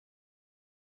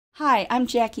Hi, I'm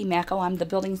Jackie Macko. I'm the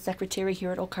building secretary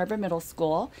here at Oak Harbor Middle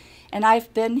School, and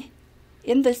I've been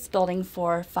in this building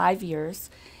for 5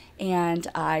 years, and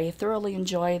I thoroughly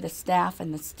enjoy the staff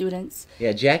and the students.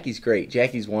 Yeah, Jackie's great.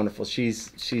 Jackie's wonderful.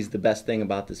 She's the best thing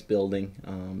about this building.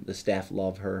 The staff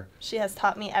love her. She has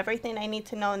taught me everything I need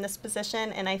to know in this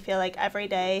position, and I feel like every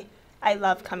day I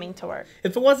love coming to work.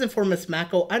 If it wasn't for Miss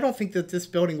Macko, I don't think that this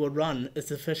building would run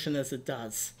as efficient as it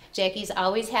does. Jackie's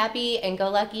always happy and go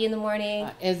lucky in the morning.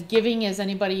 As giving as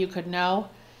anybody you could know,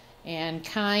 and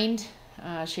kind.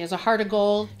 She has a heart of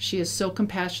gold. She is so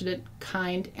compassionate,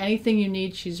 kind. Anything you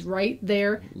need, she's right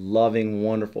there. Loving,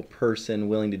 wonderful person,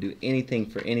 willing to do anything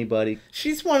for anybody.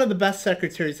 She's one of the best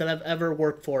secretaries that I've ever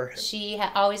worked for. She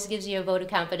always gives you a vote of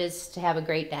confidence to have a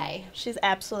great day. She's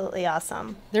absolutely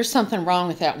awesome. There's something wrong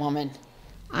with that woman.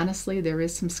 Honestly, there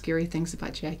is some scary things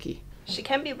about Jackie. She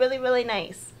can be really, really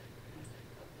nice.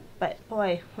 But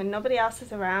boy, when nobody else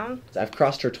is around. I've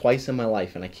crossed her twice in my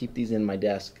life, and I keep these in my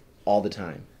desk all the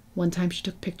time. One time she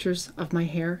took pictures of my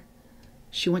hair.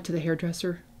 She went to the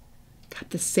hairdresser, got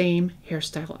the same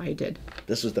hairstyle I did.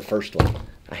 This was the first one.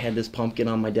 I had this pumpkin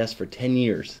on my desk for 10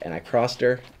 years, and I crossed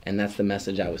her, and that's the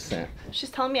message I was sent. She's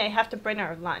telling me I have to bring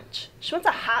her lunch. She wants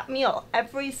a hot meal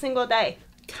every single day.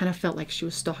 Kind of felt like she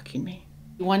was stalking me.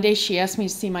 One day she asked me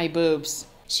to see my boobs.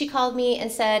 She called me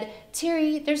and said,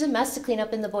 "Terry, there's a mess to clean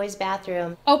up in the boys'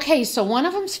 bathroom." Okay, so one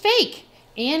of them's fake.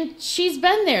 And she's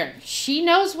been there. She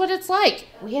knows what it's like.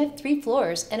 We have 3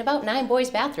 floors and about 9 boys'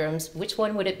 bathrooms. Which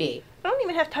one would it be? I don't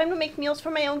even have time to make meals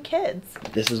for my own kids.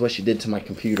 This is what she did to my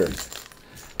computer.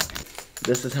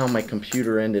 This is how my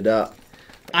computer ended up.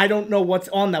 I don't know what's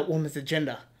on that woman's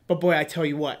agenda, but boy, I tell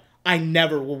you what, I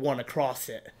never will want to cross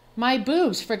it. My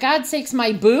boobs. For God's sakes,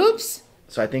 my boobs?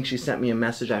 So I think she sent me a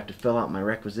message. I have to fill out my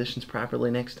requisitions properly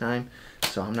next time.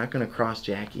 So I'm not going to cross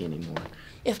Jackie anymore.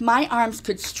 If my arms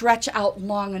could stretch out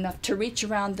long enough to reach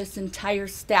around this entire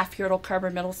staff here at Oak Harbor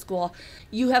Middle School,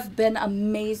 you have been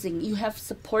amazing. You have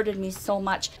supported me so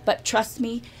much. But trust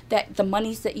me that the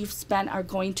monies that you've spent are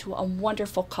going to a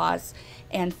wonderful cause.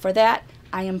 And for that,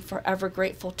 I am forever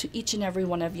grateful to each and every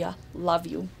one of you. Love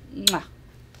you. Mwah.